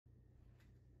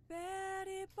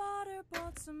butter,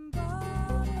 bought some butter,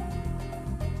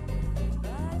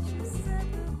 but she said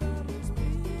the butter's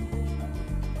bitter.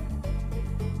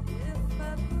 If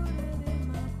I put it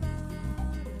in my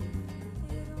butter,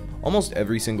 it'll... Almost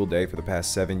every single day for the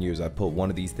past 7 years, I've put one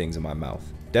of these things in my mouth.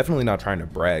 Definitely not trying to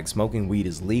brag. Smoking weed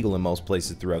is legal in most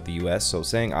places throughout the US, so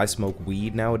saying I smoke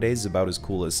weed nowadays is about as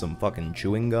cool as some fucking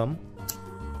chewing gum.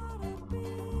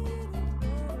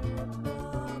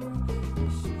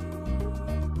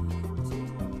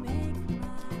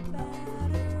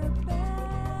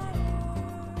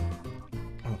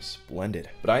 Splendid.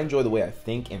 But I enjoy the way I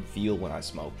think and feel when I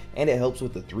smoke, and it helps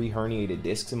with the 3 herniated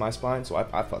discs in my spine, so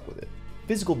I fuck with it.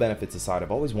 Physical benefits aside, I've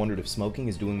always wondered if smoking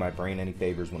is doing my brain any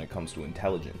favors when it comes to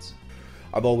intelligence.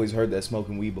 I've always heard that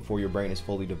smoking weed before your brain is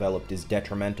fully developed is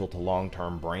detrimental to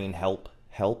long-term brain health.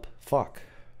 Fuck.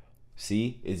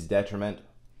 See? It's detrimental.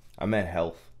 I meant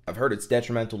health. I've heard it's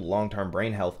detrimental to long-term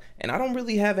brain health, and I don't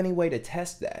really have any way to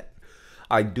test that.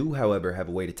 I do, however, have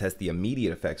a way to test the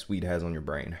immediate effects weed has on your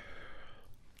brain.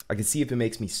 I can see if it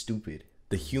makes me stupid.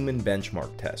 The human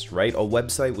benchmark test, right? A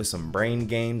website with some brain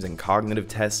games and cognitive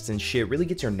tests and shit really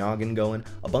gets your noggin going.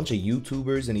 A bunch of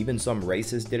YouTubers and even some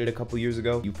racists did it a couple years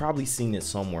ago. You've probably seen it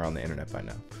somewhere on the internet by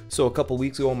now. So a couple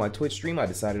weeks ago on my Twitch stream, I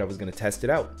decided I was gonna test it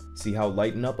out. See how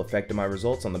Lighten Up affected my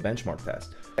results on the benchmark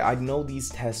test. I know these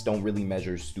tests don't really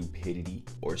measure stupidity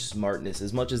or smartness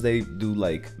as much as they do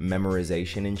like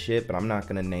memorization and shit, but I'm not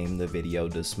gonna name the video,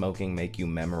 Does Smoking Make You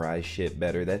Memorize Shit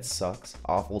Better? That sucks.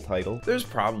 Awful title. There's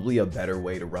probably a better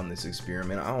way to run this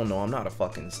experiment. I don't know, I'm not a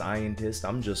fucking scientist,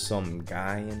 I'm just some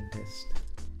guyentist.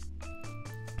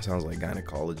 Sounds like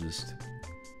gynecologist.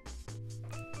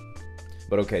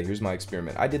 But okay, here's my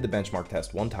experiment. I did the benchmark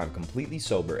test one time completely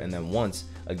sober, and then once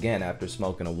again after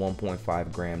smoking a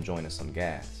 1.5 gram joint of some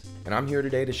gas. And I'm here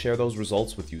today to share those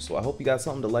results with you, so I hope you got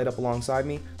something to light up alongside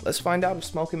me. Let's find out if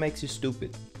smoking makes you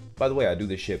stupid. By the way, I do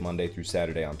this shit Monday through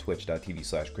Saturday on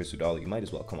twitch.tv/ChrisUdali. You might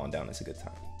as well come on down, it's a good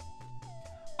time.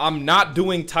 I'm not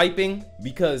doing typing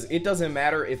because it doesn't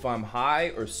matter if I'm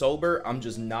high or sober, I'm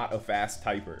just not a fast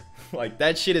typer. Like,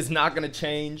 that shit is not gonna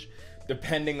change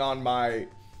depending on my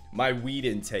weed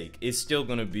intake. It's still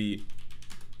gonna be...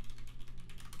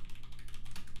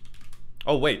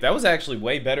 Oh wait, that was actually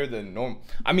way better than normal.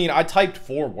 I mean, I typed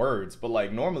 4 words, but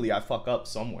like normally I fuck up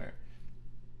somewhere.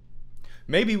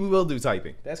 Maybe we will do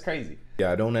typing. That's crazy.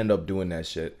 Yeah, I don't end up doing that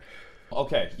shit.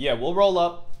 Okay, yeah, we'll roll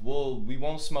up. We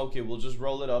won't smoke it. We'll just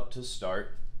roll it up to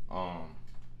start.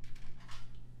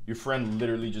 Your friend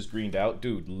literally just greened out.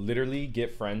 Dude, literally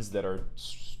get friends that are...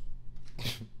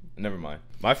 Never mind.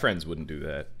 My friends wouldn't do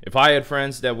that. If I had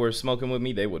friends that were smoking with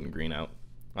me, they wouldn't green out.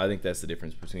 I think that's the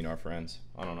difference between our friends.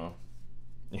 I don't know.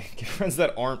 Get friends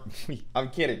that aren't... I'm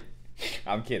kidding.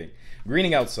 I'm kidding.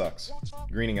 Greening out sucks.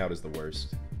 Greening out is the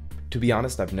worst. To be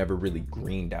honest, I've never really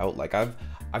greened out. Like, I've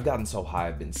gotten so high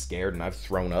I've been scared and I've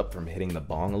thrown up from hitting the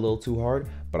bong a little too hard,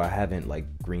 but I haven't like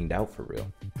greened out for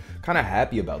real. Kind of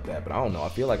happy about that, but I don't know. I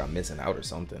feel like I'm missing out or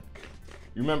something.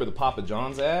 You remember the Papa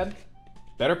John's ad?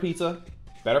 Better pizza,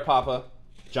 better Papa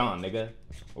John, nigga,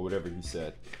 or whatever he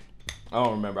said. I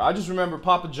don't remember. I just remember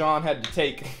Papa John had to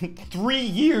take 3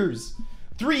 years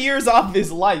off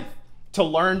his life to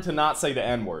learn to not say the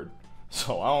N-word.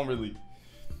 So I don't really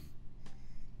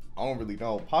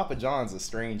know. Papa John's a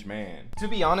strange man. To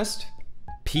be honest,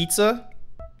 pizza,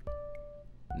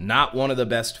 not one of the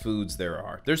best foods there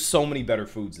are. There's so many better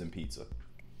foods than pizza.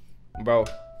 Bro,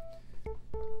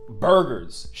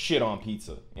 burgers, shit on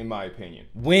pizza, in my opinion.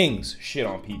 Wings, shit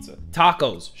on pizza.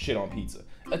 Tacos, shit on pizza.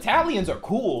 Italians are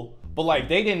cool, but like,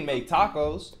 they didn't make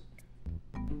tacos.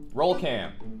 Roll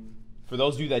cam. For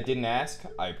those of you that didn't ask,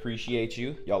 I appreciate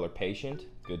you. Y'all are patient,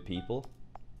 good people.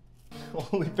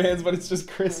 OnlyFans, but it's just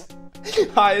Chris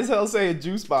high as hell saying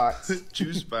juice box.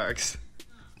 Juice box.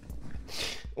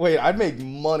 Wait, I'd make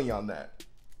money on that.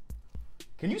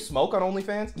 Can you smoke on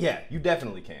OnlyFans? Yeah, you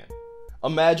definitely can.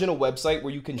 Imagine a website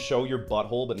where you can show your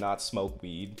butthole but not smoke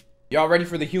weed. Y'all ready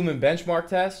for the human benchmark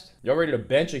test? Y'all ready to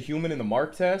bench a human in the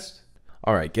mark test?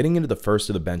 Alright, getting into the first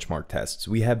of the benchmark tests,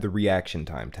 we have the reaction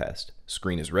time test.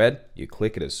 Screen is red, you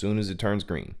click it as soon as it turns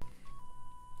green.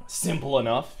 Simple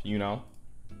enough, you know.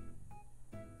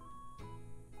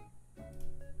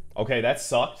 Okay, that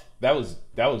sucked. That was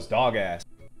dog ass.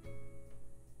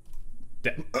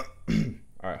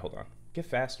 Alright, hold on. Get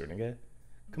faster, nigga.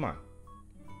 Come on.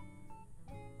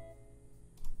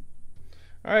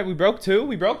 Alright, we broke 2.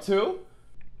 We broke 2.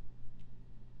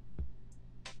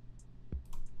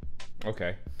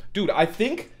 Okay. Dude, I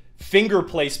think finger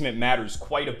placement matters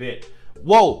quite a bit.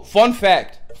 Whoa, fun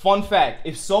fact. Fun fact.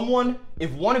 If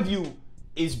one of you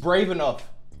is brave enough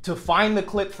to find the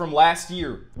clip from last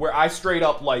year where I straight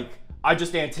up like I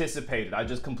just anticipated. I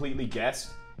just completely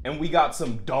guessed. And we got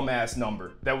some dumbass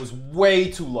number that was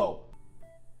way too low.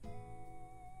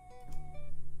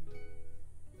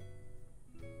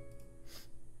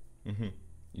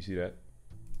 You see that?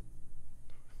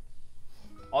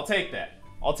 I'll take that.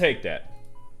 I'll take that.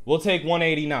 We'll take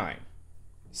 189.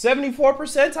 74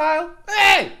 percentile?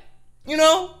 Hey! You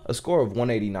know? A score of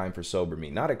 189 for sober me.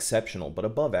 Not exceptional, but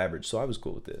above average, so I was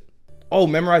cool with it. Oh,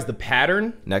 memorize the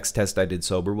pattern? Next test I did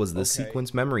sober was the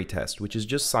sequence memory test, which is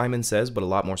just Simon Says, but a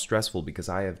lot more stressful because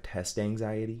I have test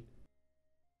anxiety.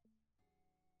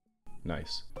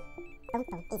 Nice.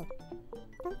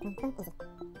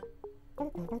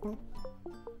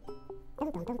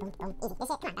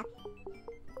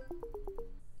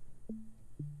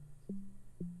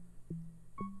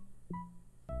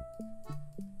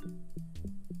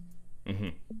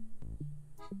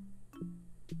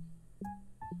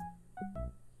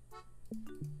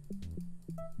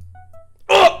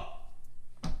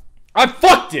 I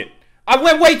fucked it. I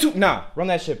went way too. Nah, run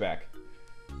that shit back.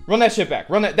 Run that shit back.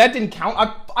 Run that. That didn't count.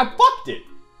 I fucked it.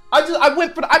 I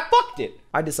went for the. I fucked it.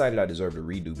 I decided I deserved a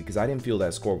redo because I didn't feel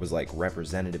that score was like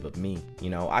representative of me. You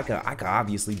know, I could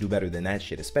obviously do better than that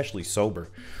shit, especially sober,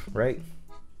 right?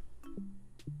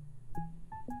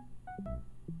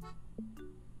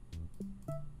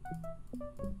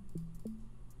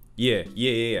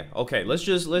 Yeah. Okay, let's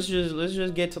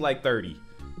just get to like 30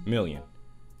 million.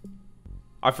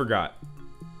 I forgot.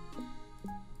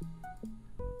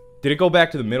 Did it go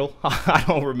back to the middle? I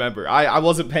don't remember. I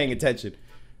wasn't paying attention.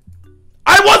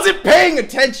 I wasn't paying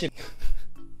attention!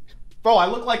 Bro, I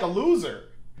look like a loser.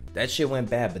 That shit went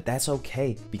bad, but that's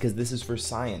okay because this is for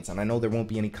science and I know there won't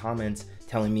be any comments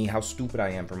telling me how stupid I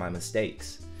am for my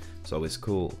mistakes. So it's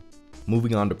cool.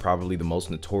 Moving on to probably the most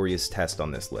notorious test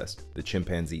on this list, the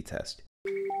chimpanzee test.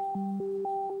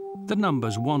 The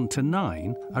numbers 1 to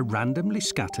 9 are randomly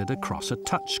scattered across a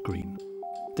touchscreen.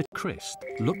 The Christ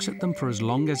looks at them for as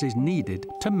long as is needed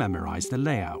to memorize the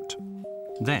layout.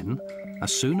 Then,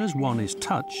 as soon as 1 is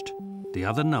touched, the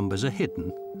other numbers are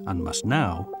hidden and must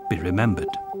now be remembered.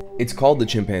 It's called the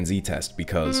chimpanzee test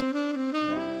because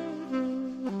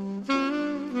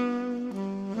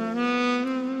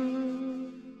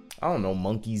I don't know,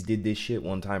 monkeys did this shit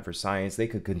one time for science. They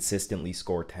could consistently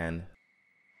score 10.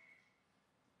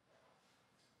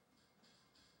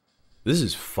 This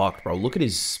is fucked, bro. Look at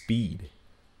his speed.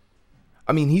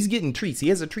 I mean, he's getting treats. He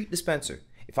has a treat dispenser.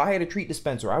 If I had a treat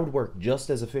dispenser, I would work just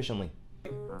as efficiently.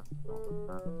 So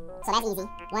that's easy.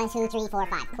 1, 2, 3, 4,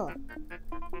 5. Cool.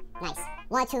 Nice.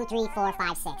 1, 2, 3, 4,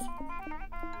 5, 6.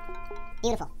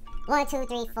 Beautiful. 1, 2,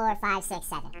 3, 4, 5, 6,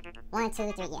 7. 1,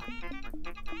 2, 3, yeah.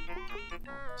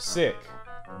 Sick.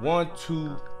 1,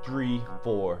 2, 3,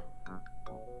 4.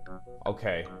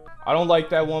 Okay. I don't like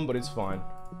that one, but it's fine.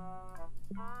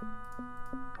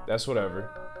 That's whatever.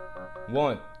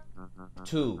 1,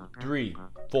 2, 3,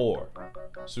 4.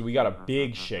 So we got a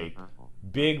big shape.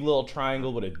 Big little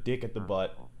triangle with a dick at the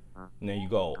butt. And then you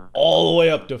go all the way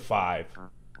up to 5.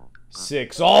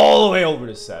 6. All the way over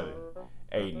to 7.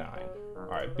 8, 9.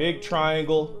 Alright, big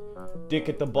triangle. Dick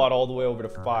at the butt all the way over to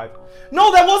 5.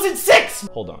 No, that wasn't 6!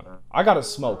 Hold on. I gotta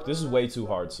smoke. This is way too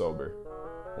hard sober.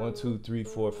 1, 2, 3,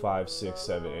 4, 5, 6,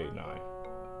 7, 8, 9.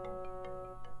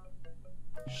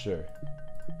 Sure.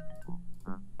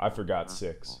 I forgot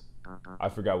 6. I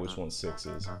forgot which one 6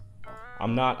 is.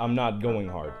 I'm not going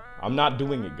hard. I'm not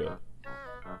doing it good.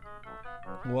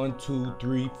 1, 2,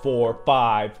 3, 4,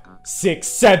 5, 6,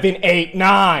 7, 8,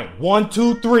 9. 1,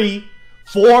 2, 3,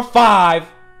 4, 5,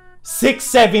 6,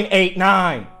 7, 8,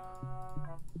 9.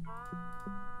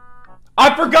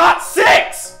 I forgot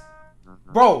 6!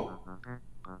 Bro.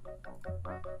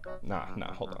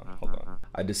 Nah, hold on.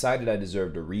 I decided I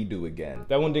deserved a redo again.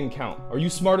 That one didn't count. Are you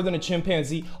smarter than a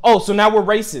chimpanzee? Oh, so now we're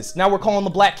racist. Now we're calling the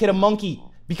black kid a monkey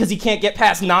because he can't get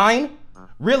past 9?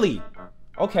 Really?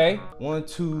 Okay. 1,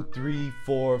 2, 3,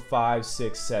 4, 5,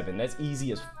 6, 7. That's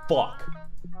easy as fuck.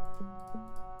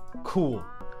 Cool.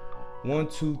 1,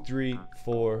 2, 3,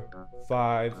 4,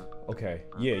 5. Okay.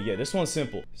 Yeah. This one's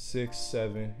simple. 6,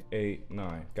 7, 8,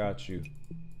 9. Got you.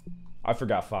 I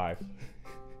forgot 5.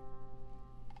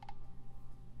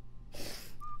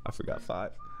 I forgot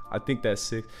 5. I think that's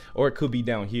 6. Or it could be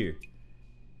down here.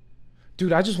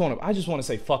 Dude, I just want to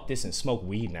say fuck this and smoke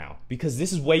weed now because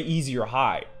this is way easier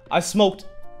high. I smoked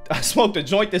a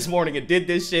joint this morning and did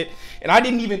this shit and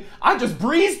I just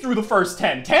breezed through the first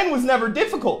 10. 10 was never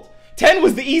difficult. 10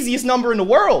 was the easiest number in the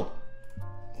world.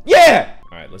 Yeah.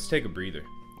 All right, let's take a breather.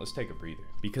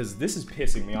 Because this is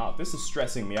pissing me off. This is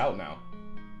stressing me out now.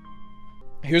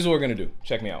 Here's what we're going to do.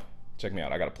 Check me out.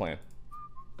 I got a plan.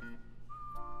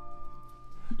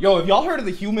 Yo, have y'all heard of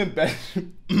the human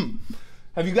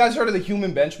have you guys heard of the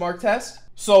human benchmark test?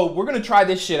 So we're gonna try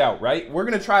this shit out, right? We're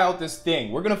gonna try out this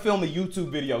thing. We're gonna film a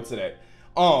YouTube video today.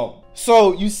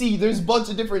 So you see, there's a bunch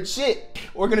of different shit.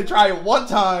 We're gonna try it one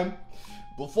time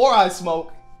before I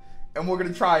smoke, and we're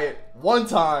gonna try it one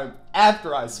time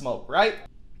after I smoke, right?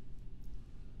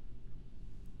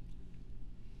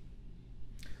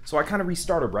 So I kind of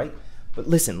restarted, right? But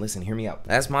listen, hear me out.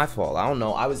 That's my fault. I don't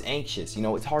know. I was anxious. You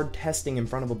know, it's hard testing in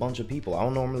front of a bunch of people. I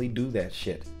don't normally do that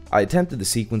shit. I attempted the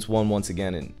sequence one once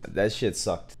again, and that shit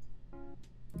sucked.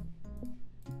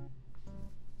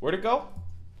 Where'd it go?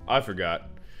 I forgot.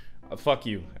 Fuck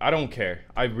you. I don't care.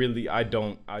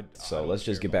 So let's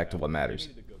just get back to what matters.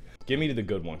 Give me to the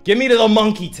good one. Give me to the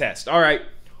monkey test. All right.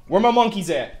 Where my monkeys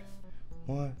at?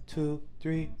 1, 2,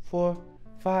 3, 4,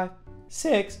 5,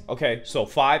 6. Okay, so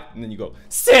 5, and then you go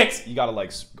 6. You gotta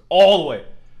like all the way.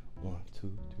 1,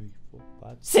 2, 3, 4,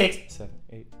 5, 6, 7,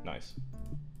 8. Nice.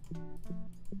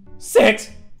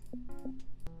 6.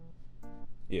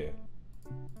 Yeah.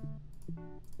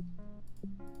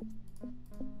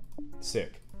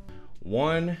 Sick.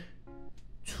 1,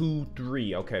 2,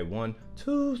 3. Okay, 1,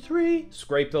 2, 3.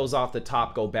 Scrape those off the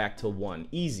top, go back to 1.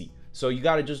 Easy. So you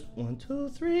gotta just 1, 2,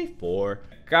 3, 4.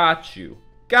 Got you.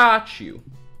 Got you.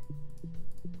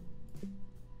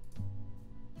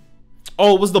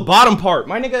 Oh, it was the bottom part.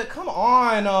 My nigga, come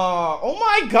on. Oh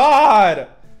my god.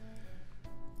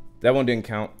 That one didn't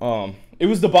count. It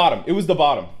was the bottom. It was the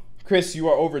bottom. Chris, you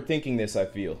are overthinking this, I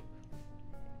feel.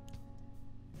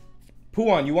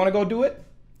 Puan, you want to go do it?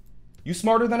 You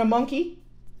smarter than a monkey?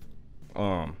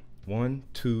 1,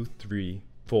 2, 3,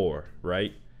 4,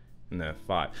 right? And then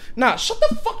 5. Nah, shut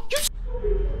the fuck.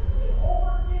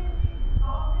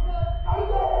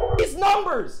 It's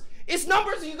numbers. It's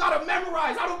numbers you gotta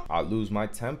memorize. I lose my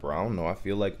temper. I don't know. I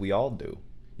feel like we all do.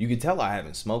 You can tell I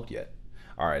haven't smoked yet.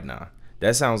 All right, nah.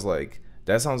 That sounds like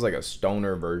a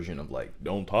stoner version of like,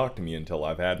 don't talk to me until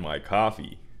I've had my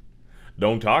coffee.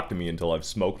 Don't talk to me until I've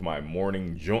smoked my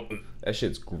morning joint. That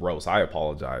shit's gross. I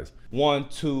apologize. 1,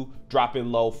 2, drop it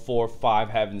low. 4, 5,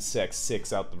 having sex.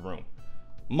 6, out the room.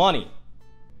 Money.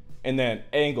 And then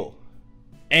angle.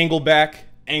 Angle back,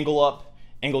 angle up,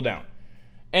 angle down.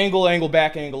 Angle, angle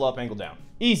back, angle up, angle down.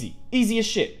 Easy. Easy as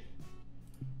shit.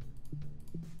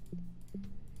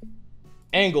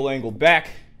 Angle, angle back,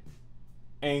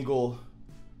 angle.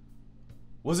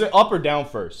 Was it up or down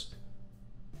first?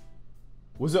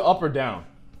 Was it up or down?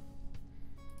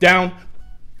 Down.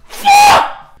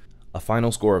 A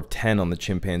final score of 10 on the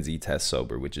chimpanzee test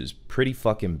sober, which is pretty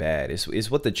fucking bad.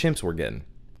 It's what the chimps were getting.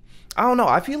 I don't know.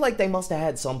 I feel like they must have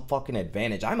had some fucking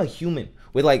advantage. I'm a human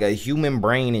with like a human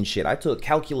brain and shit. I took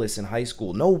calculus in high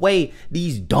school. No way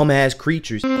these dumbass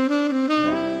creatures.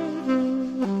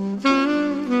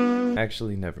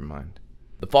 Actually, never mind.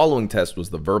 The following test was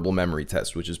the verbal memory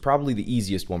test, which is probably the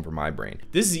easiest one for my brain.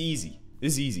 This is easy.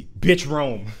 This is easy. Bitch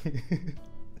Rome.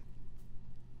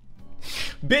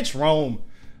 Bitch Rome.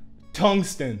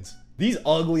 Tungstens. These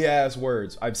ugly ass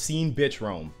words. I've seen bitch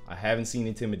Rome. I haven't seen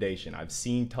intimidation. I've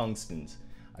seen tungstens.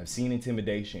 I've seen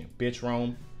intimidation. Bitch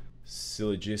Rome.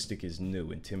 Syllogistic is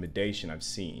new. Intimidation I've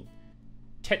seen.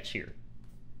 Tetchier.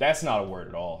 That's not a word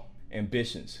at all.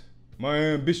 Ambitions. My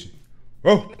ambition.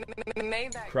 Oh.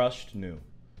 Crushed new.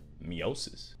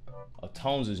 Meiosis.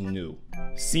 Atones is new.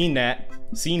 Seen that.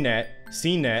 Seen that.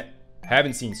 Seen that.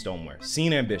 Haven't seen stoneware.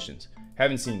 Seen ambitions.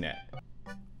 Haven't seen that.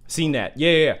 Seen that.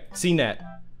 Yeah. Seen that.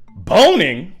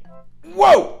 Boning?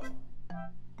 Whoa!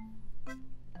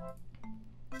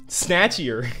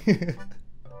 Snatchier.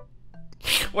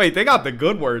 Wait, they got the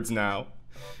good words now.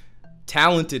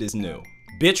 Talented is new.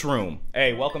 Bitch room.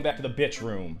 Hey, welcome back to the bitch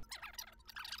room.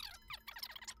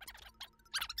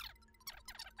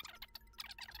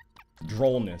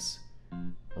 Drollness.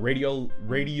 Radio,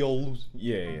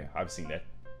 yeah, I've seen that.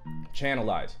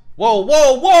 Channelize.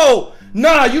 Whoa!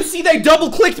 Nah, you see they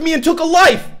double clicked me and took a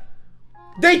life.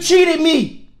 They cheated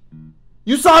me.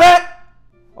 You saw that?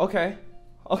 Okay,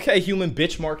 human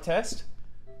bitch mark test.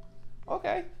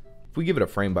 Okay. If we give it a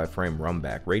frame by frame run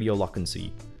back,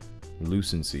 radiolucency,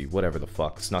 lucency, whatever the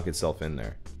fuck, snuck itself in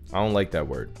there. I don't like that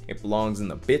word. It belongs in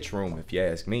the bitch room if you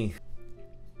ask me.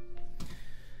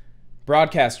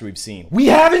 Broadcaster we've seen. We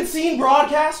haven't seen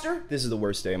Broadcaster? This is the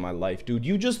worst day of my life, dude.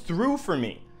 You just threw for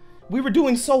me. We were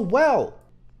doing so well.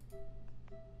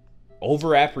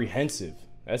 Over apprehensive.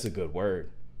 That's a good word.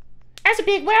 That's a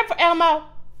big word for Elmo.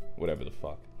 Whatever the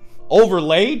fuck.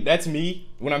 Overlaid? That's me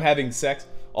when I'm having sex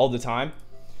all the time.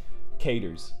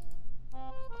 Caters.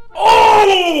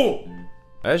 Oh!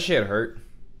 That shit hurt.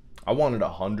 I wanted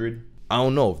 100. I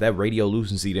don't know, if that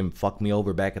radiolucency didn't fuck me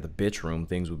over back at the bitch room,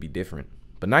 things would be different.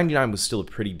 But 99 was still a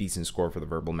pretty decent score for the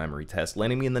verbal memory test,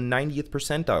 landing me in the 90th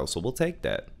percentile, so we'll take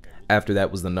that. After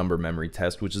that was the number memory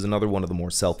test, which is another one of the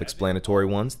more self-explanatory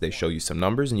ones. They show you some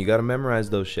numbers and you gotta memorize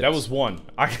those shits. That was one.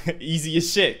 Easy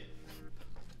as shit.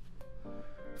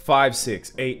 5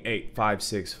 6 8 8 5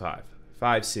 6 5.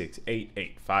 5 6 8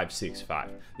 8 5 6 5.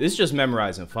 This is just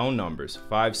memorizing phone numbers.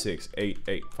 5 6 8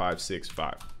 8 5 6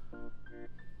 5.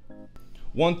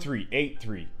 1 3 8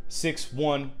 3 6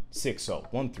 1 6 0.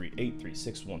 1 3 8 3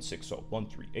 6 1 6 0. 1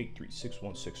 3 8 3 6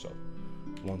 1 6 0.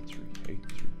 1 3 8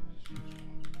 3.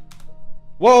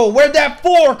 Whoa, where'd that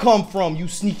 4 come from, you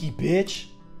sneaky bitch?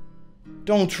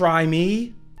 Don't try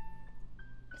me.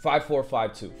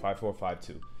 5452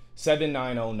 5452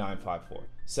 790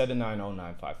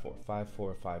 790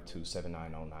 5452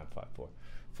 790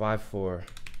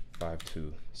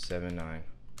 5452 790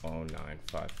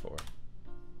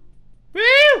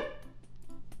 Woo!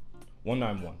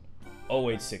 191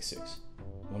 0866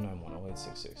 191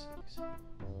 0866.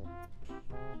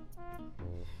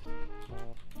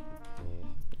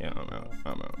 Yeah,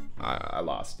 I'm out. I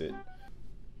lost it.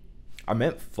 I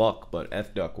meant fuck, but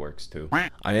F duck works too. I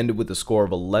ended with a score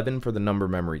of 11 for the number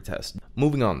memory test.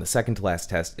 Moving on, the second to last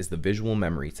test is the visual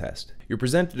memory test. You're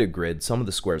presented a grid, some of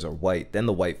the squares are white, then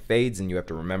the white fades and you have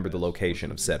to remember the location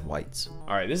of said whites.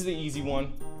 Alright, this is the easy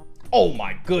one. Oh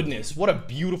my goodness, what a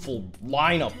beautiful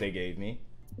lineup they gave me.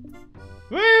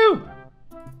 Woo!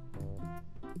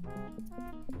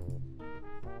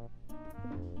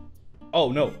 Oh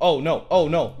no, oh no, oh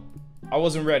no. I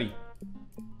wasn't ready.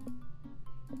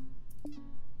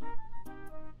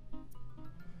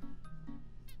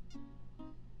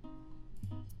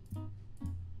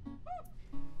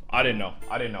 I didn't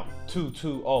know. 2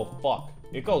 2. Oh fuck.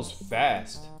 It goes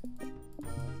fast.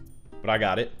 But I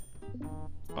got it.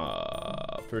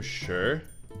 For sure.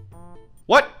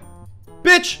 What?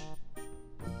 Bitch!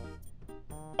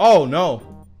 Oh no.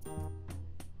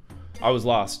 I was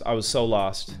lost. I was so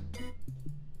lost.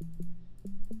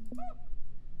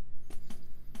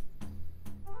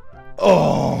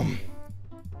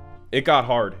 It got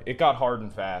hard. It got hard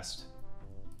and fast.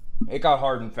 It got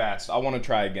hard and fast. I want to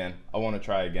try again. I want to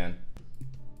try again.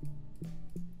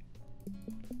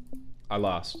 I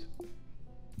lost.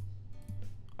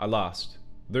 I lost.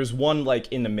 There's one like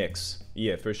in the mix.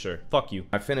 Yeah, for sure. Fuck you.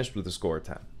 I finished with a score of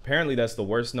 10. Apparently that's the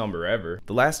worst number ever.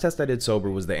 The last test I did sober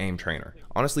was the aim trainer.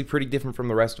 Honestly pretty different from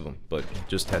the rest of them, but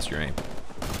just test your aim.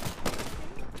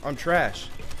 I'm trash.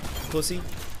 Pussy,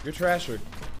 you're trasher.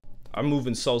 I'm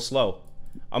moving so slow.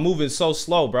 I'm moving so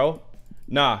slow, bro.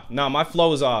 Nah, my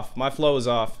flow is off. My flow is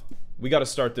off. We gotta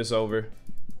start this over.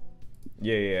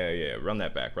 Yeah. Run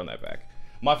that back.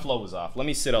 My flow is off. Let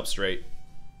me sit up straight.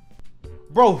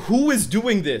 Bro, who is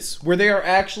doing this where they are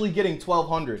actually getting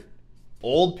 1200?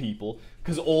 Old people,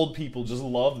 because old people just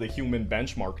love the human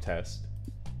benchmark test.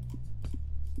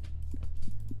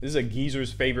 This is a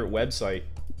geezer's favorite website.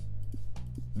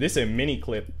 This is a mini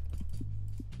clip.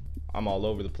 I'm all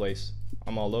over the place.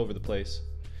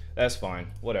 That's fine.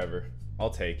 Whatever. I'll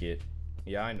take it.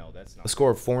 Yeah, I know that's not. A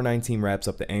score of 419 wraps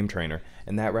up the aim trainer,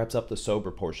 and that wraps up the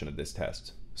sober portion of this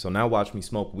test. So now watch me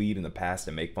smoke weed in the past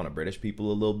and make fun of British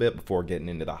people a little bit before getting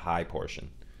into the high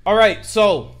portion. Alright,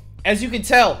 so, as you can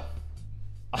tell,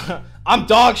 I'm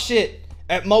dog shit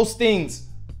at most things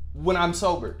when I'm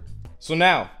sober. So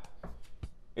now,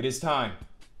 it is time.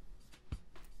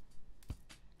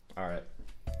 Alright.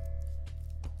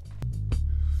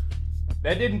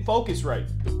 That didn't focus right.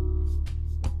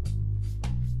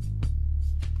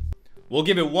 We'll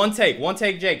give it one take. One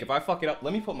take, Jake. If I fuck it up,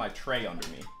 let me put my tray under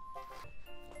me.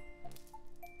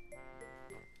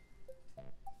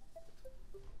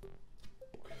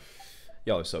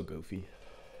 Y'all are so goofy.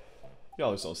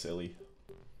 Y'all are so silly.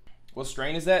 What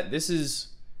strain is that? This is...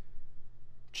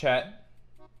 Chat.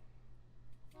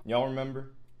 Y'all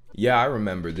remember? Yeah, I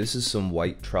remember. This is some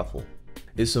white truffle.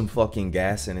 It's some fucking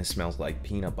gas and it smells like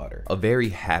peanut butter. A very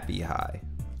happy high.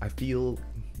 I feel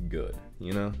good,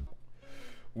 you know?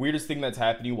 Weirdest thing that's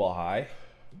happening while high?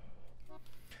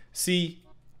 See,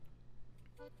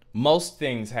 most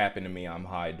things happen to me I'm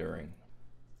high during.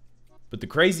 But the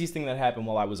craziest thing that happened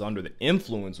while I was under the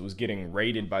influence was getting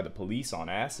raided by the police on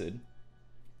acid.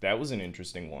 That was an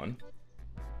interesting one.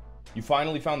 You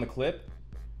finally found the clip?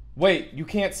 Wait, you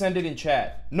can't send it in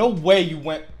chat. No way you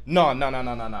went...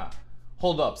 No.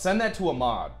 Hold up, send that to a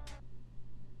mod.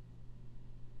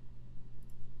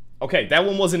 Okay, that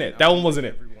one wasn't it.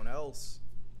 Everyone else.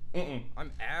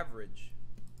 I'm average.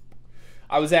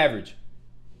 I was average.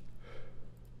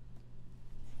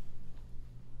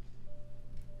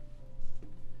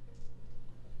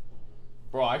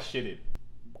 Bro, I shitted.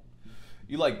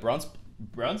 You like brunts?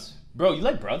 Bro, you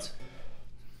like brunts?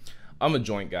 I'm a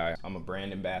joint guy. I'm a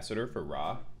brand ambassador for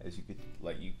Raw, as you could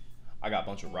I got a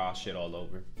bunch of Raw shit all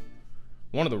over.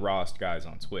 One of the rawest guys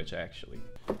on Twitch, actually.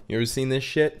 You ever seen this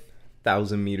shit?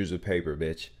 1,000 meters of paper,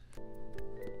 bitch.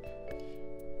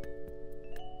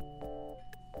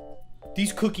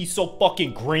 These cookies so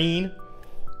fucking green.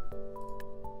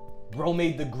 Bro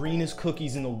made the greenest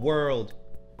cookies in the world.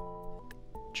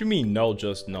 What you mean no,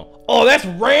 just no? Oh, that's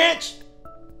ranch?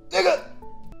 Nigga!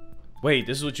 Wait,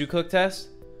 this is what you cook, Tess?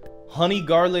 Honey,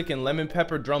 garlic, and lemon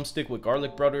pepper drumstick with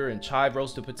garlic butter and chive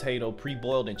roasted potato,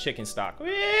 pre-boiled in chicken stock.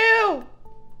 Ew!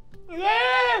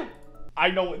 Yeah!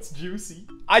 I know it's juicy.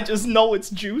 I just know it's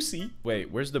juicy. Wait,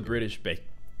 where's the British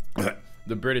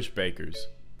the British bakers?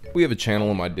 We have a channel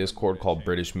on my Discord called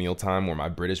British Mealtime where my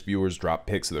British viewers drop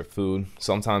pics of their food.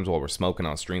 Sometimes while we're smoking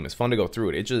on stream. It's fun to go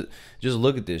through it. Just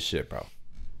look at this shit, bro.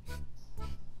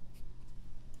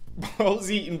 Bro's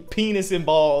eating penis and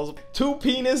balls. 2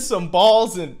 penis, some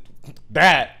balls, and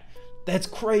that's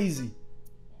crazy.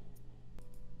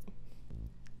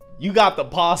 You got the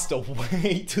pasta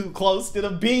way too close to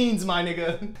the beans, my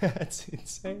nigga. That's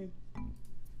insane.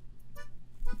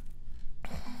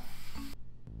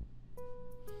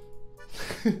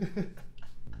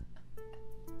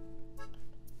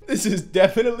 This is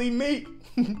definitely meat.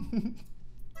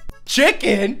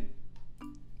 Chicken?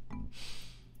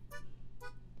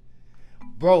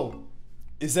 Bro,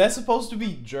 is that supposed to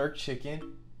be jerk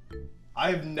chicken?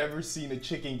 I have never seen a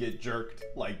chicken get jerked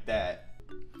like that.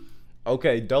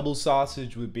 Okay, double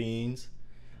sausage with beans.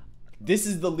 This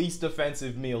is the least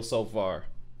offensive meal so far.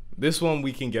 This one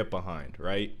we can get behind,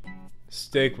 right?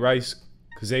 Steak, rice,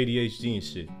 cause ADHD and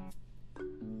shit.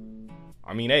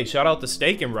 I mean, hey, shout out to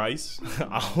steak and rice.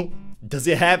 Does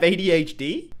it have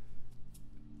ADHD?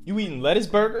 You eating lettuce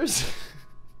burgers?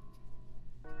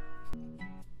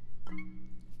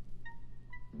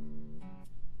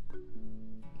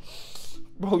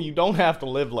 Bro, you don't have to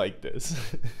live like this.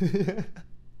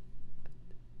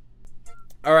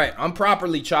 All right, I'm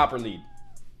properly chopper lead.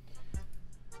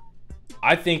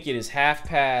 I think it is half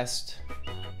past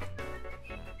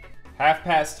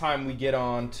time we get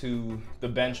on to the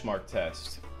benchmark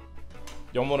test.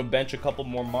 Y'all want to bench a couple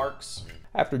more marks?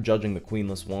 After judging the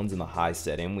queenless ones in the high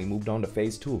setting, we moved on to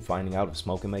phase 2 of finding out if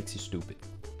smoking makes you stupid.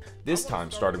 This time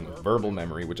starting with verbal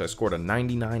memory, which I scored a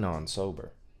 99 on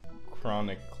sober.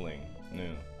 Chronic cling. No.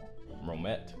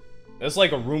 Romette. That's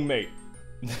like a roommate.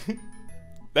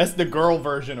 That's the girl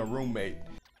version of roommate.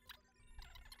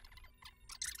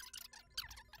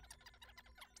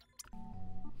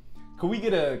 Could we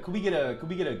get a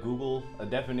Google a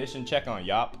definition check on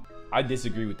yop? I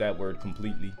disagree with that word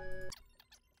completely.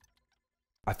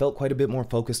 I felt quite a bit more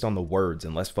focused on the words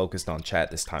and less focused on chat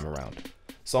this time around.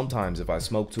 Sometimes if I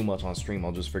smoke too much on stream,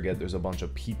 I'll just forget there's a bunch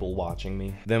of people watching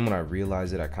me. Then when I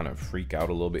realize it, I kind of freak out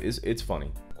a little bit. It's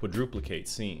funny. Quadruplicate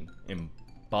scene.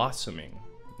 Embossoming.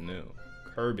 No.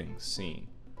 Curbing scene.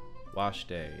 Wash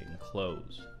day and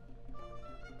close.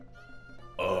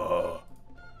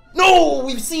 No!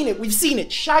 We've seen it! We've seen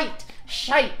it! Shite!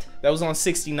 Shite! That was on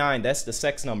 69. That's the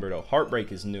sex number though.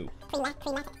 Heartbreak is new.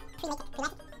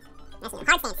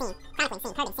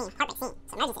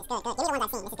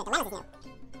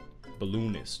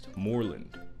 Balloonist,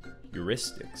 Moreland,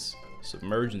 heuristics,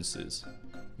 submergences,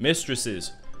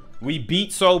 mistresses. We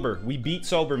beat sober. We beat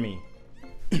sober me.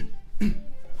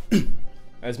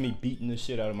 That's me beating the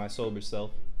shit out of my sober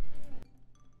self.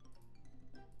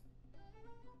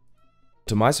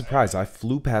 To my surprise, I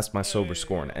flew past my sober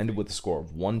score and ended with a score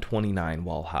of 129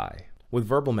 while high. With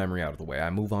verbal memory out of the way, I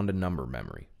move on to number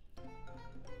memory.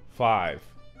 5.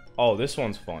 Oh, this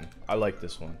one's fun. I like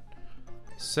this one.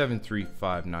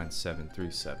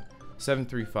 7359737.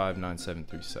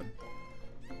 7359737.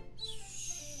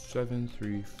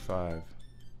 7359737.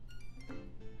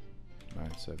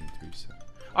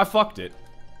 I fucked it.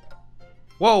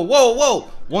 Whoa, whoa, whoa!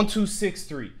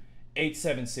 1263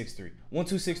 8763.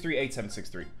 1263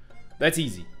 8763. That's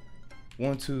easy.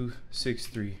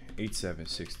 1263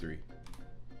 8763.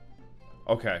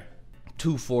 Okay.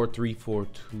 2434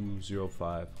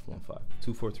 20515.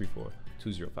 2434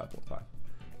 20515.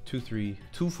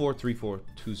 2434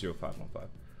 20515.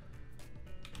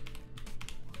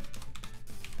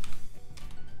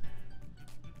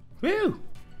 Woo!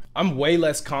 I'm way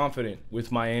less confident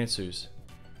with my answers.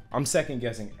 I'm second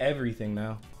guessing everything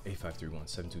now. 8531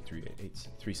 7238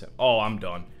 837. Oh, I'm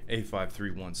done.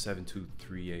 8531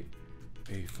 7238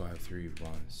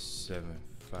 8531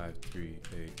 753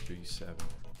 837.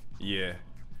 Yeah.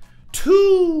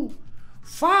 2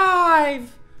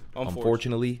 5.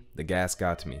 Unfortunately, the gas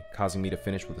got to me, causing me to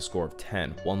finish with a score of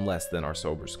 10, one less than our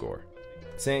sober score.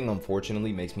 Saying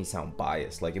unfortunately makes me sound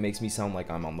biased, like it makes me sound like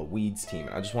I'm on the weeds team,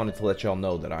 and I just wanted to let y'all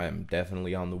know that I am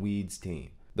definitely on the weeds team.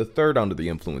 The third under the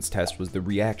influence test was the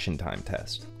reaction time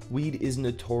test. Weed is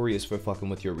notorious for fucking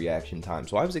with your reaction time,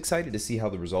 so I was excited to see how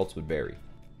the results would vary.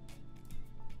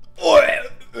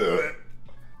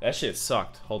 That shit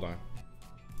sucked. Hold on.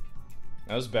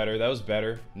 That was better. That was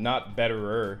better. Not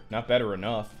betterer. Not better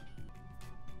enough.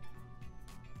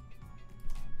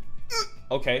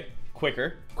 Okay.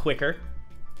 Quicker. Quicker.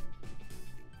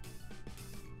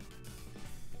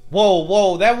 Whoa,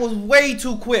 whoa. That was way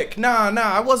too quick. Nah,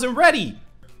 I wasn't ready.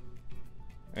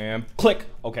 And click.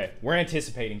 Okay. We're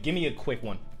anticipating. Give me a quick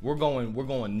one. We're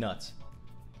going nuts.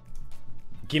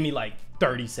 Give me like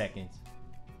 30 seconds.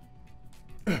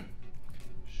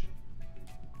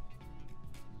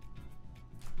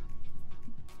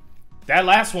 That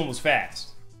last one was fast.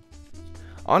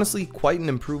 Honestly, quite an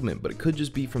improvement, but it could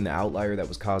just be from the outlier that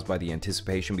was caused by the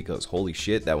anticipation, because holy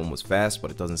shit, that one was fast, but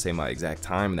it doesn't say my exact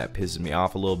time, and that pisses me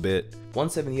off a little bit.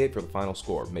 178 for the final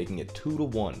score, making it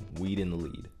 2-1, Weed in the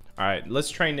lead. Alright, let's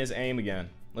train this aim again.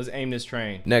 Let's aim this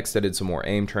train. Next, I did some more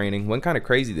aim training. Went kind of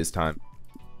crazy this time.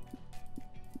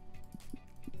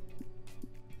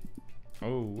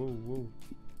 Oh, whoa, whoa.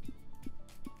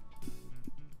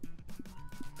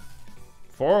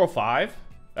 405?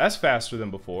 That's faster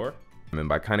than before. And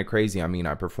by kind of crazy, I mean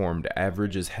I performed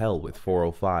average as hell with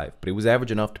 405, but it was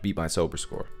average enough to beat my sober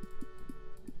score.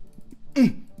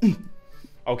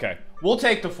 Okay, we'll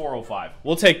take the 405.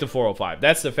 We'll take the 405.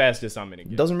 That's the fastest I'm gonna It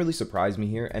get. doesn't really surprise me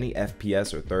here. Any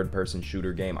FPS or third-person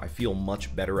shooter game, I feel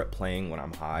much better at playing when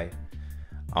I'm high.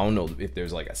 I don't know if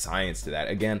there's like a science to that.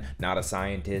 Again, not a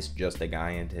scientist, just a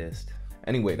guyentist.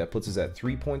 Anyway, that puts us at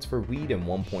 3 points for weed and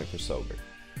 1 point for sober.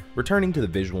 Returning to the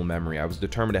visual memory, I was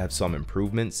determined to have some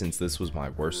improvement since this was my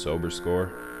worst sober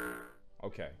score.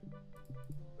 Okay.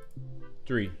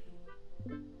 3.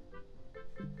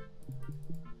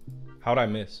 How'd I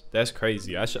miss? That's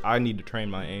crazy. I need to train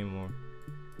my aim more.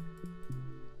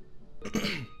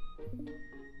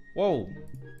 Whoa.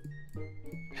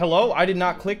 Hello? I did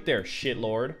not click there,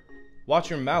 shitlord. Watch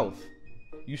your mouth.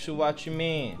 You should watch your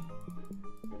man.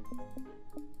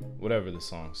 Whatever the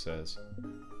song says.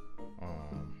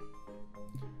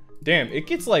 Damn, it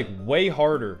gets like way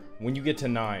harder when you get to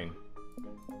 9.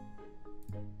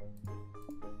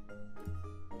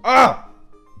 Ah!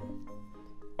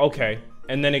 Okay,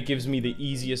 and then it gives me the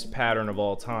easiest pattern of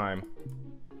all time.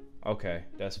 Okay,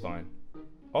 that's fine.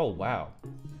 Oh, wow.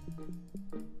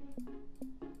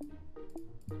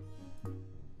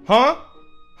 Huh?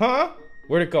 Huh?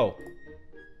 Where'd it go?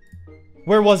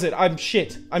 Where was it? I'm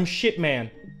shit. I'm shit,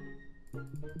 man.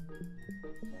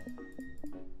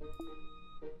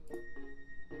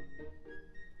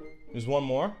 There's one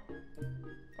more?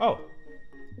 Oh.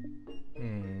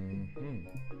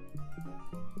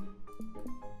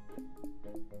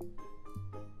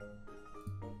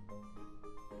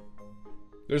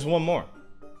 There's one more.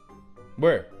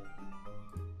 Where?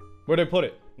 Where'd I put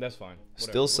it? That's fine.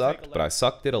 Whatever. Still sucked, but I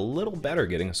sucked it a little better,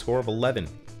 getting a score of 11,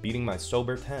 beating my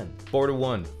sober 10.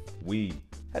 4-1, weed.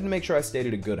 Had to make sure I stayed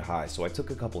at a good high, so I took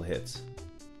a couple hits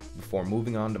before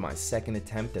moving on to my second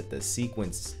attempt at the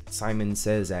sequence Simon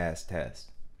Says ass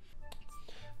test.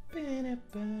 Let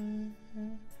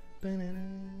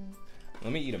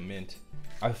me eat a mint.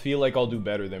 I feel like I'll do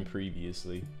better than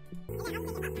previously.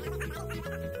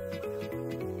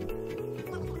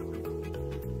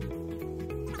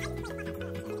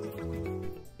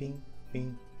 Bing,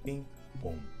 bing, bing,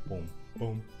 boom, boom,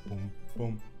 boom, boom,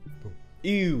 boom, boom.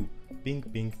 Ew! Bing,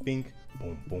 bing, bing,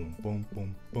 boom, boom, boom,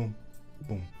 boom, boom,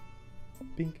 boom.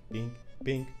 Bing, bing,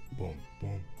 bing, boom,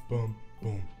 boom, boom,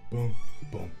 boom, boom,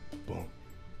 boom, boom.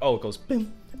 Oh, it goes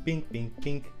bing, bing, bing,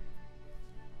 bing.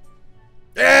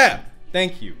 Yeah!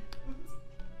 Thank you.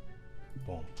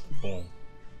 Boom, boom,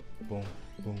 boom,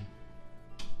 boom,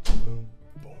 boom,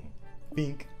 boom.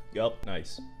 Bing. Yup,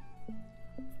 nice.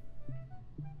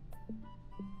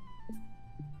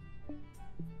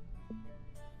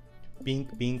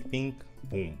 Bink, bink, bink.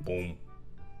 Boom, boom.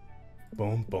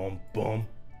 Boom, boom, boom.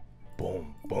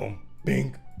 Boom, boom.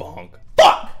 Bink, bonk.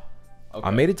 Fuck! Okay. I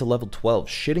made it to level 12,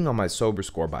 shitting on my sober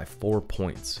score by 4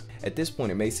 points. At this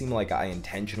point, it may seem like I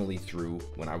intentionally threw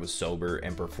when I was sober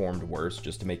and performed worse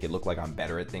just to make it look like I'm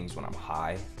better at things when I'm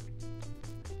high.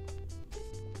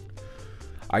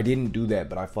 I didn't do that,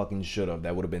 but I fucking should have.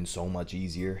 That would have been so much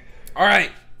easier.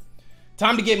 Alright.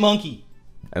 Time to get monkey.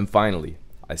 And finally,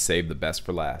 I saved the best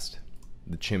for last.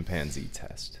 The chimpanzee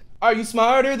test. Are you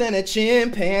smarter than a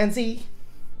chimpanzee?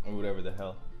 Or whatever the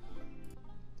hell.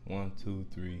 1, 2,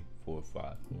 3, 4, 5.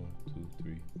 1, 2,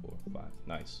 3, 4, 5.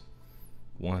 Nice.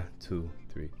 1, 2,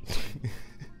 3.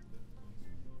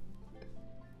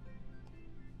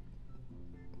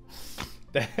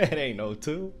 That ain't no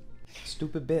 2.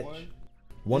 Stupid bitch.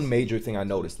 One major thing I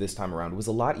noticed this time around was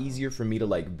a lot easier for me to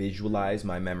like visualize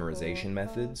my memorization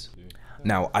methods.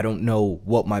 Now, I don't know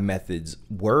what my methods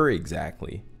were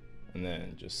exactly. And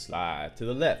then just slide to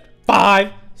the left.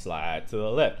 5, slide to the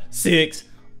left. 6,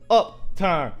 up,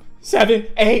 time. 7,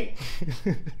 8,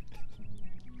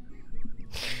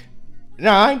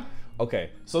 9.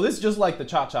 Okay, so this is just like the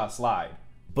cha-cha slide.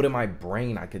 But in my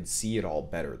brain, I could see it all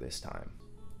better this time.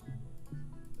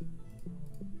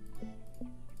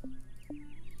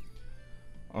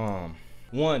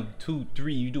 1, 2,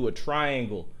 3, you do a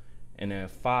triangle, and then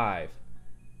 5,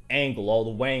 angle, all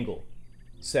the wangle.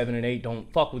 7 and 8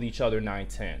 don't fuck with each other. 9,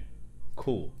 10.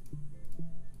 Cool.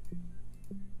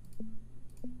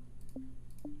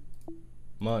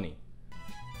 Money.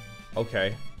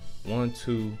 Okay. 1,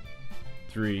 2,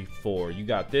 3, 4. You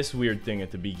got this weird thing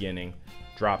at the beginning.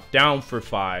 Drop down for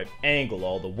 5, angle,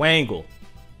 all the wangle.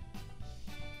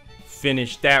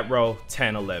 Finish that row.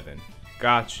 10, 11.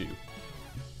 Got you.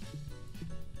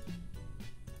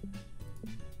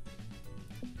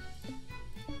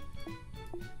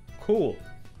 Cool.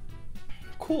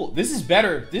 Cool. This is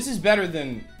better. This is better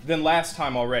than last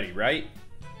time already, right?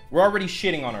 We're already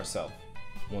shitting on ourselves.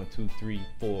 1, 2, 3,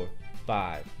 4,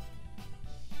 5.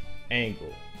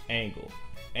 Angle, angle,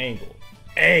 angle,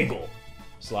 angle.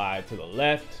 Slide to the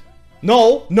left.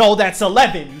 No, no, that's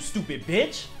 11, you stupid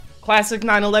bitch. Classic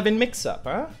 9/11 mix-up,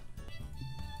 huh?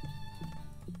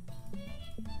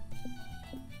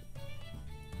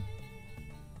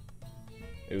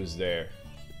 It was there.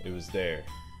 It was there.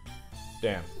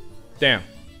 Damn. Damn.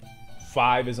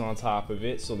 5 is on top of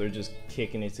it, so they're just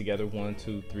kicking it together. 1,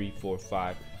 2, 3, 4,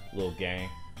 5. Little gang,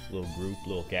 little group,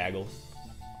 little gaggle.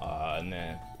 And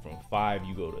then from 5,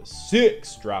 you go to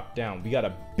 6. Drop down. We got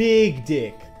a big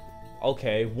dick.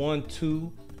 Okay, 1,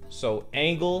 2. So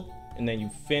angle, and then you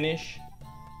finish.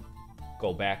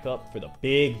 Go back up for the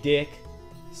big dick.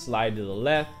 Slide to the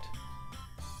left.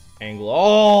 Angle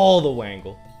all the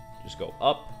wangle. Just go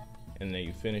up, and then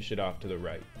you finish it off to the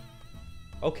right.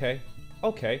 Okay,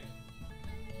 okay.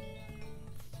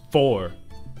 4.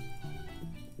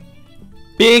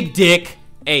 Big dick,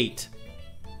 8.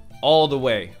 All the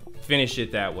way. Finish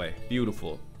it that way.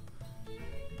 Beautiful.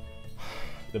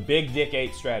 The big dick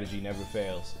 8 strategy never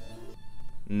fails.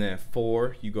 And then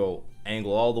 4, you go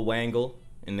angle all the wangle,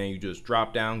 and then you just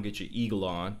drop down, get your eagle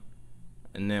on.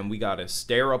 And then we gotta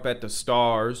stare up at the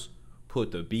stars, put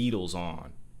the Beatles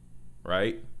on.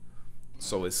 Right?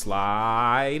 So it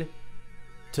slide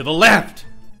to the left.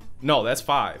 No, that's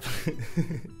 5.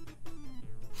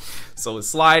 So it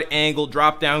slide, angle,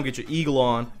 drop down, get your eagle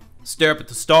on, stare up at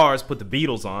the stars, put the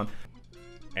Beatles on,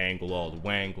 angle all the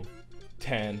wangle.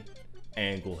 10,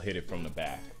 angle, hit it from the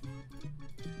back.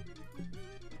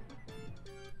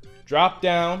 Drop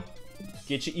down,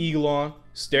 get your eagle on,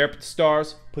 stare up at the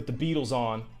stars, put the Beatles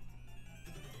on.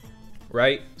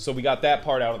 Right? So we got that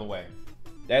part out of the way.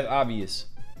 That's obvious.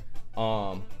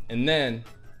 And then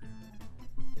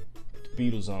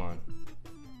the Beatles on.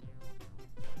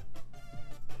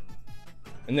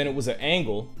 And then it was an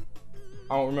angle.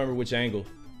 I don't remember which angle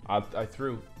I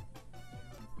threw.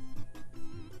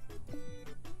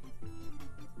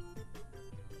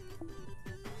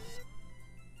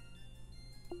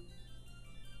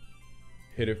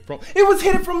 Hit it from. It was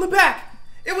hit it from the back.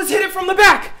 It was hit it from the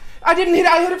back. I didn't hit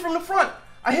it. I hit it from the front.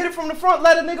 I hit it from the front.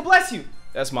 Let a nigga bless you.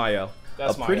 That's my L.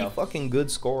 That's a pretty fucking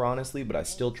good score, honestly, but I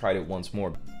still tried it once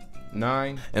more.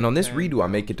 9. And on this 10, redo, I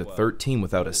make it to 13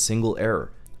 without a single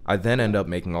error. I then end up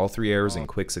making all 3 errors in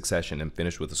quick succession and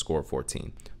finish with a score of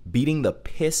 14, beating the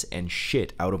piss and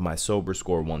shit out of my sober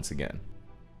score once again.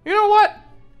 You know what?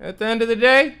 At the end of the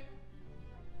day,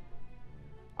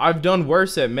 I've done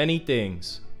worse at many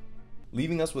things.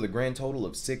 Leaving us with a grand total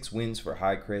of 6 wins for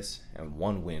High Chris and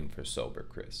 1 win for Sober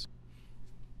Chris.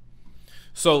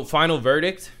 So, final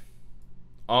verdict.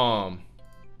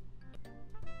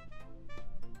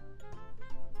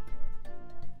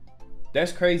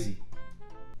 That's crazy.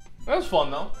 That was fun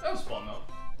though. That was fun though.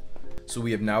 So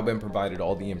we have now been provided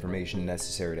all the information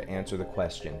necessary to answer the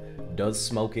question, does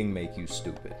smoking make you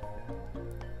stupid?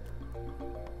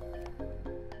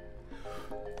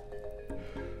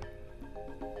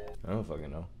 I don't fucking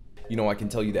know. You know, I can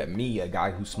tell you that me, a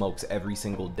guy who smokes every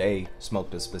single day,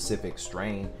 smoked a specific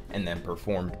strain and then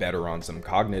performed better on some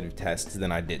cognitive tests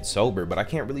than I did sober, but I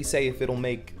can't really say if it'll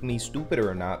make me stupider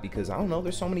or not because I don't know,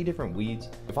 there's so many different weeds.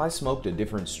 If I smoked a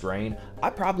different strain, I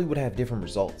probably would have different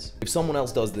results. If someone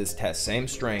else does this test, same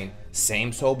strain,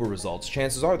 same sober results,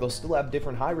 chances are they'll still have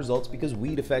different high results because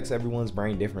weed affects everyone's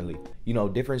brain differently. You know,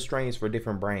 different strains for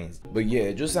different brains. But yeah,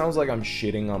 it just sounds like I'm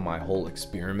shitting on my whole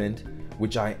experiment,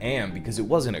 which I am because it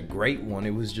wasn't a great one,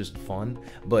 it was just fun.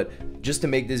 But just to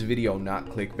make this video not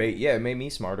clickbait, yeah, it made me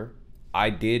smarter. I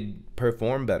did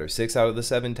perform better. 6 out of the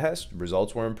 7 tests,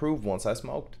 results were improved once I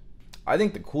smoked. I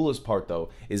think the coolest part though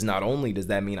is not only does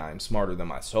that mean I am smarter than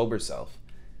my sober self,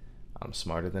 I'm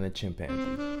smarter than a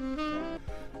chimpanzee.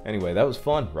 Anyway, that was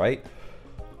fun, right?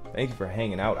 Thank you for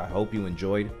hanging out. I hope you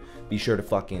enjoyed. Be sure to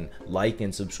fucking like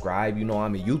and subscribe. You know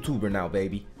I'm a YouTuber now,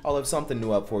 baby. I'll have something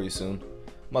new up for you soon.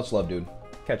 Much love, dude.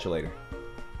 Catch you later.